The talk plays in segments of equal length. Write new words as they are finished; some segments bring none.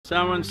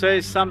Someone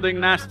says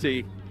something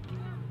nasty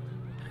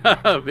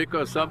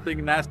because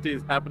something nasty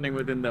is happening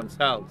within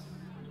themselves.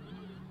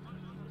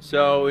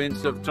 So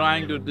instead of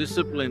trying to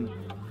discipline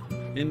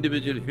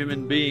individual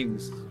human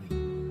beings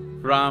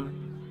from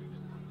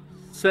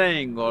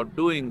saying or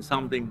doing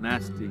something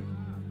nasty,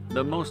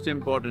 the most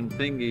important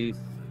thing is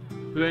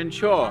to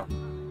ensure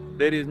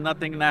there is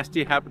nothing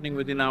nasty happening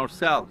within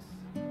ourselves.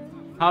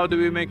 How do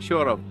we make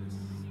sure of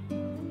this?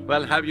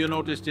 Well, have you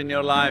noticed in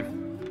your life,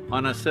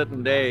 on a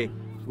certain day,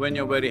 when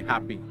you're very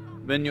happy,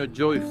 when you're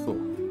joyful,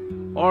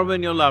 or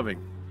when you're loving,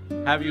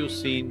 have you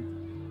seen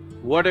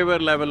whatever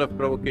level of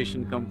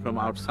provocation come from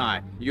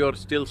outside, you're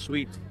still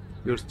sweet,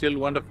 you're still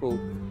wonderful,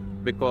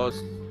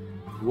 because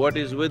what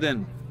is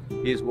within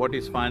is what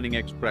is finding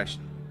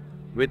expression.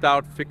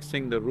 Without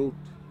fixing the root,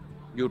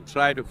 you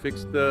try to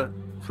fix the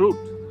fruit,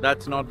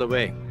 that's not the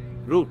way.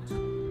 Root,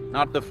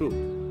 not the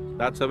fruit,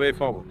 that's the way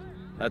forward.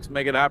 Let's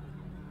make it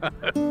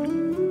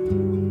happen.